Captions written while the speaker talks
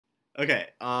Okay,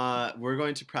 we're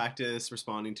going to practice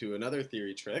responding to another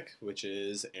theory trick, which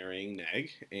is Erring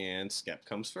Neg, and skep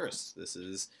comes first. This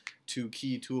is two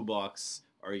key toolbox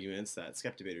arguments that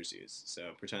skep debaters use.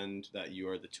 So pretend that you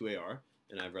are the 2AR,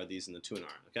 and I've read these in the 2NR,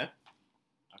 okay?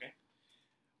 Okay.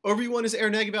 Overview 1 is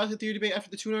Err Neg about the theory debate after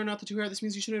the 2NR, not the 2AR. This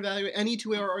means you shouldn't evaluate any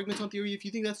 2AR arguments on theory. If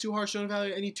you think that's too harsh, don't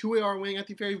evaluate any 2AR weighing at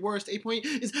the very worst. A point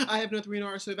is I have no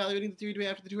 3NR, so evaluating the theory debate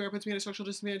after the 2AR puts me at a structural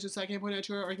disadvantage. So I can't point out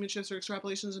 2AR argument shifts or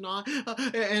extrapolations and not.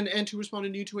 And to respond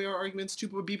to new 2AR arguments.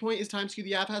 2B point is time skew.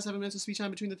 The app has 7 minutes of speech time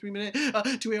between the 3-minute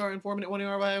 2AR and 4-minute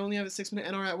 1AR, but I only have a 6-minute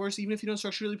NR at worst. Even if you don't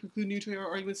structurally preclude new 2AR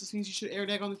arguments, this means you should Err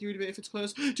Neg on the theory debate if it's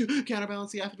close to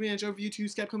counterbalance the app advantage. Overview 2,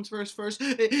 skep comes first. First,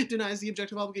 it denies the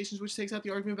objective obligations, which takes out the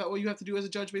argument about what you have to do as a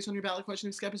judge based on your ballot question.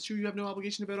 If skep is true, you have no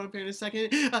obligation to vote on fairness.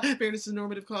 Second, fairness is a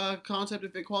normative concept.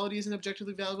 If equality isn't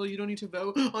objectively valuable, you don't need to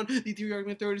vote on the theory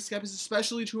argument. Third, skep is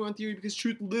especially true on theory because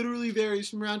truth literally varies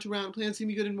from round to round. Plans seem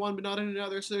to be good in one, but not in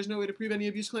another, so there's no way to prove any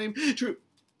abuse claim true.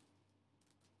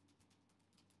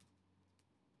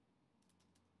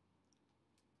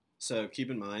 So keep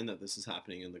in mind that this is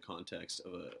happening in the context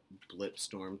of a blip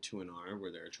storm 2NR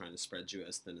where they're trying to spread you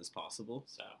as thin as possible.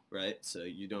 Right? So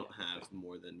you don't have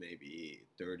more than maybe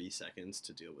 30 seconds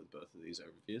to deal with both of these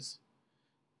overviews.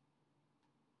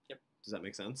 Yep. Does that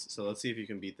make sense? So let's see if you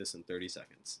can beat this in 30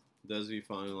 seconds. Those of you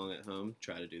following along at home,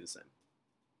 try to do the same.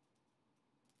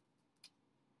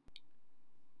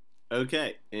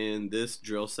 Okay, in this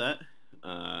drill set,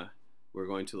 we're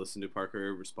going to listen to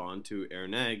Parker respond to Err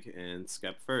Neg and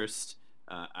skep first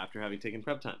after having taken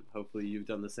prep time. Hopefully you've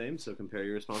done the same, so compare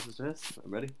your responses to his. I'm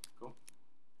ready. Cool.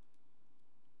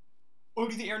 Or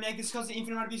do the Err Neg discuss the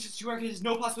infinite amount of uses to argue there's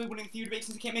no possibility of winning the theory debate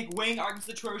since it can't make weighing arguments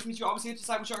the true, which means you always have to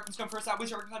decide which arguments come first, not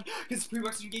which arguments come, because it's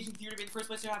prerequisite to engage in the theory debate in the first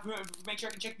place to have make sure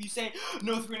I can check if you say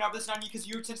no 3 and out, but that's not you because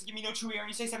you're attempting to give me no true error and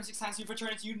you say 76 times, so you return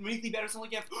it, so you uniquely better, so I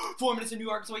only get 4 minutes of new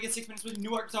arguments, so I get 6 minutes with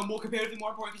new arguments, so more comparatively more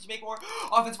important because you make more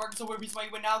offensive arguments, so we're reason why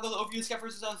you win now, the overview skep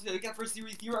versus skep first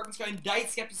theory arguments go indict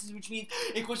skepticism, which means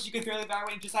a question you can fairly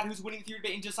evaluate and decide who's winning the theory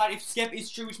debate and decide if skep is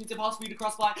true, which means it's impossible for you to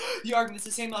cross-apply the argument. It's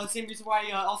the same reason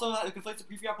why also conflicts the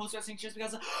pre-free post just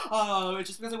because I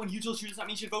win usual true does not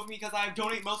mean you should vote for me because I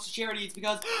donate most to charity. It's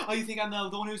because you think I'm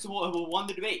the one who won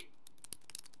the debate.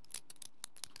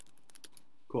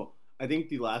 Cool. I think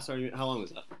the last argument, how long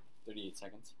was that? 38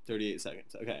 seconds. 38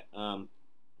 seconds. Okay.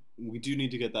 We do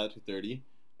need to get that to 30.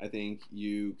 I think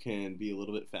you can be a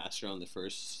little bit faster on the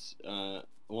first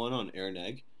one on Err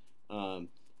Neg. I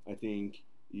think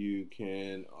you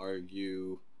can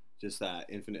argue just that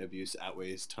infinite abuse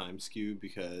outweighs time skew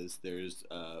because there's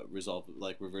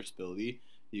reversibility.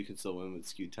 You can still win with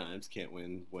skewed times, can't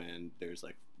win when there's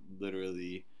like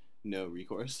literally no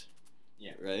recourse.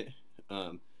 Yeah. Right?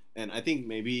 And I think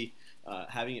maybe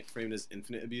having it framed as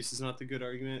infinite abuse is not the good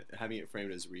argument. Having it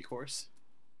framed as recourse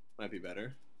might be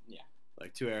better. Yeah.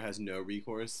 Like 2AR has no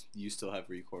recourse. You still have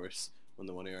recourse when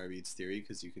the 1AR beats theory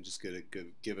because you can just give a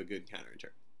good counter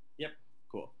return. Yep.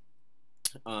 Cool.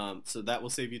 So that will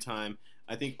save you time.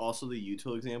 I think also the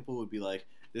util example would be like,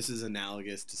 this is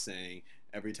analogous to saying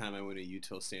every time I win a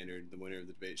util standard, the winner of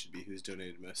the debate should be who's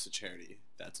donated most to charity.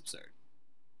 That's absurd.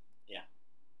 Yeah.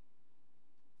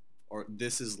 Or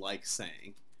this is like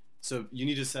saying. So you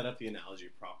need to set up the analogy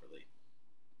properly.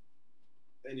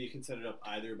 And you can set it up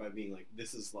either by being like,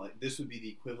 this would be the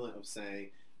equivalent of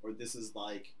saying, or this is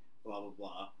like blah, blah,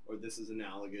 blah, or this is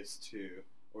analogous to,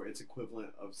 or it's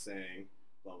equivalent of saying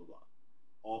blah, blah, blah.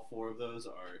 All 4 of those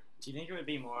are... Do you think it would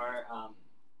be more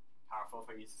powerful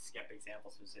if I use the skep example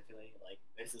specifically? Like,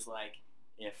 this is like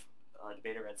if a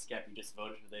debater read skep, you just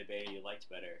voted for the debater you liked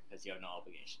better because you have no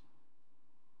obligation.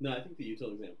 No, I think the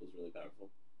util example is really powerful.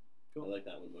 Cool. I like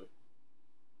that one more.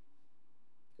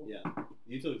 Cool. Yeah,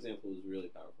 the util example is really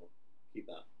powerful. Keep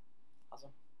that. Awesome.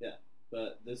 Yeah,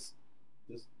 but this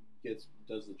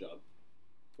does the job.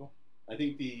 Cool. I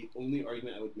think the only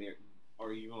argument I would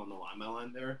argue on the line by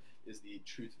line there is the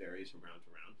truth varies from round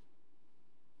to round.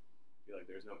 I feel like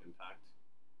there's no impact.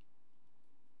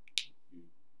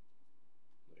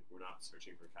 We're not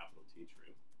searching for capital T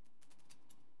true.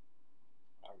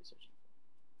 What are we searching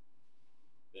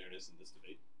for? There it is in this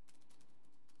debate.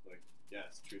 Like,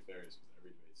 yes, truth varies because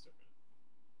every debate is different.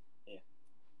 Yeah.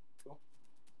 Cool.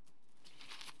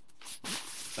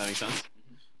 That makes sense?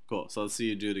 Mm-hmm. Cool. So let's see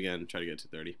you do it again and try to get to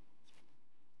 30.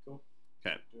 Cool.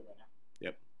 Okay. Do it right now.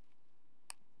 Yep.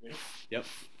 Ready? Yep.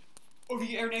 Over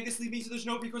the Err Neg, this leaves me so there's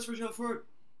no recourse for a little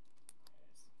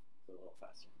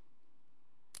faster.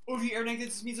 Over the Err Neg,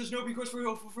 this means there's no recourse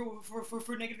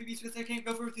for negative abuse because I can't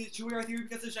go for the two-AR theory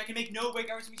because I can make no way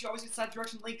arguments which you always decide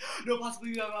direction link. No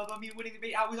possibility of me winning the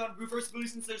debate always on reversibility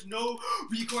since there's no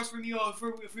recourse for me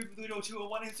for to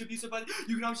one answer abuse, but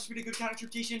you can always just read a good counter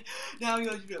interpretation. Now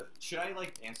should I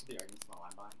like answer the arguments in the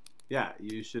line behind? Yeah,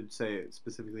 you should say it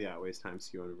specifically outweighs times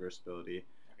Q on reversibility.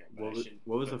 Okay,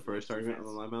 what was the first argument on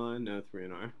the line by line? No 3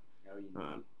 and R. No, you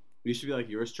know. You should be like,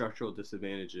 your structural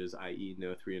disadvantages, i.e.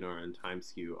 no 3 and R and time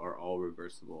skew, are all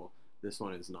reversible. This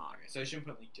one is not. Okay, so I shouldn't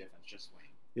put link difference, just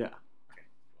weighing. Yeah. Okay.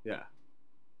 Cool. Yeah.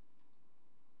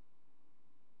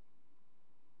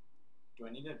 Do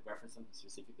I need to reference something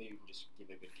specifically, or just give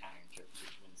a good counter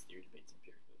interpretation when this theory debates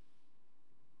empirically?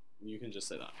 You can just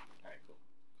say that. Alright, cool.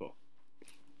 Cool.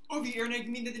 Over the Err Neg,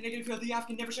 mean that the negative field, the F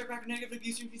can never check back or negative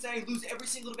abuse, which means that I lose every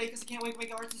single debate because I can't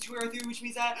make arguments to our theory, which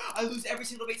means that I lose every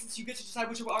single debate since you get to decide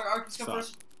which of our arguments come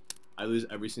first. I lose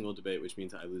every single debate, which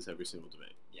means I lose every single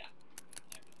debate. Yeah.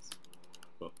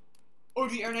 Cool. Or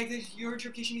the Err Neg, your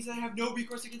interpretation means that I have no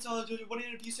recourse against all one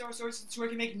in abuse our source, so I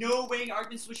can make no weighing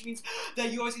arguments, which means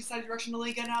that you always decide the direction to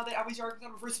link, and now that always arguments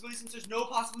have reversibility since there's no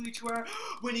possibility to our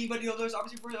winning, but there's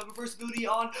obviously reversibility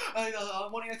on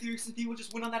one in our theory since people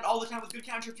just win on that all the time with good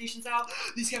counter interpretations out.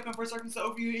 These skep come first arguments, the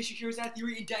overview issue here is that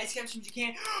theory in dice skep means you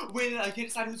can't win, can't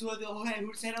decide who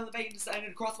to stand on the debate and decide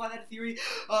and cross by that theory.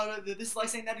 This is like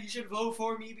saying that you should vote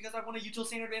for me because I want a util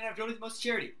standard and I've donated the most to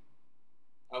charity.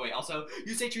 Oh wait, also,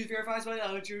 you say truth verifies,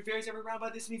 but truth varies every round,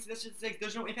 but this means that's just like,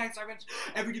 there's no impact argument.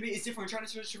 Every debate is different. We're trying to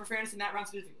search for fairness in that round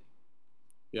specifically.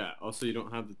 Yeah, also you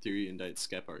don't have the theory indicts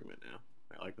skep argument now.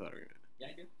 I like that argument. Yeah,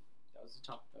 I do. That was the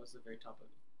top, that was the very top of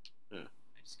it. Yeah.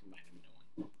 I just combined them into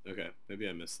one. Okay, maybe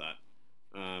I missed that.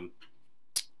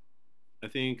 I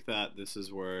think that this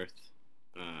is worth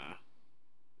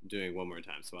doing one more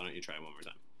time, so why don't you try one more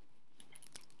time?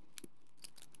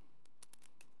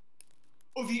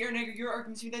 Over the Err Neg, your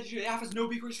argument means that the F has no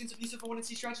recourse against abusive one and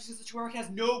C strategy since the two arc has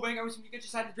no weighing arguments when you get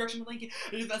decided direction of link. It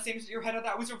is the same as your head of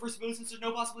that wisdom reversibility since there's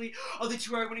no possibility of the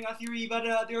two arc winning on theory, but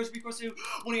there is recourse to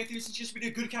winning on theory since you just read a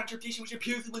good counter interpretation which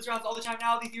appears in wins rounds all the time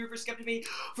now. The theory versus skep debate,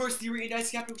 first theory and dice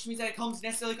skep, which means that it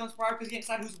necessarily comes prior because you can't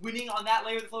decide who's winning on that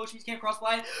layer of the flow, which means you can't cross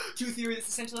by it. Two theory, that's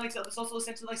essentially like also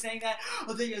essentially like saying that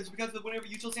because whenever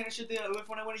util standard should if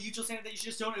when I want a util standard that you should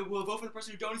just don't vote for the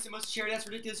person who donates the most to charity. That's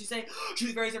ridiculous. You say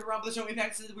truth varies every round, but there's no impact.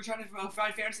 So we're trying to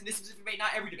find fairness in this specific debate, not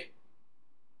every debate.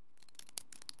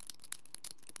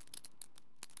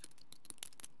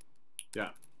 Yeah.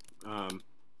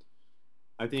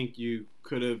 I think you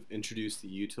could have introduced the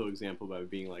util example by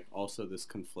being like, also this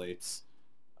conflates,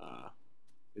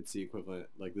 it's the equivalent,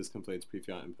 like this conflates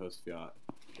pre-fiat and post-fiat.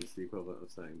 It's the equivalent of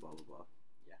saying blah, blah, blah.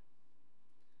 Yeah.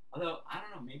 Although, I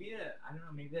don't know, maybe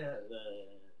the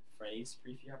phrase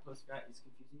pre-fiat, post-fiat is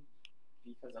confusing.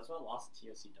 Because that's what lost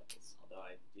TOC doubles. Although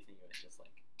I do think it was just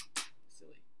like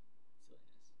silliness.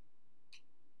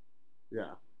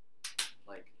 Yeah.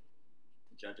 Like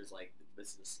the judge is like,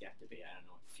 this is a skep debate. I don't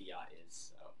know what fiat is,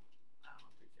 so I don't know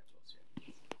what pre-fiat post-fiat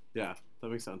is. Yeah, that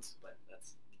makes sense. But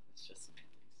it's just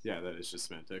semantics. Yeah, that is just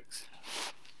semantics.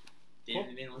 Cool.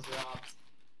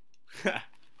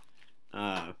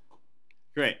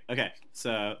 Great. Okay,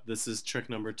 so this is trick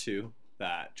number 2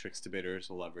 that tricks debaters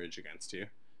will leverage against you.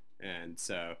 And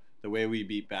so the way we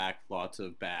beat back lots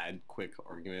of bad, quick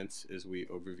arguments is we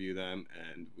overview them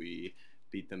and we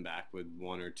beat them back with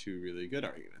 1 or 2 really good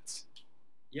arguments.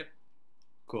 Yep.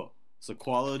 Cool. So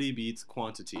quality beats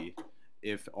quantity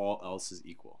if all else is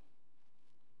equal.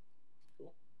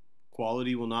 Cool.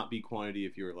 Quality will not beat quantity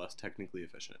if you are less technically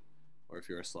efficient or if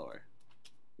you are slower.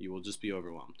 You will just be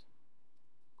overwhelmed.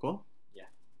 Cool?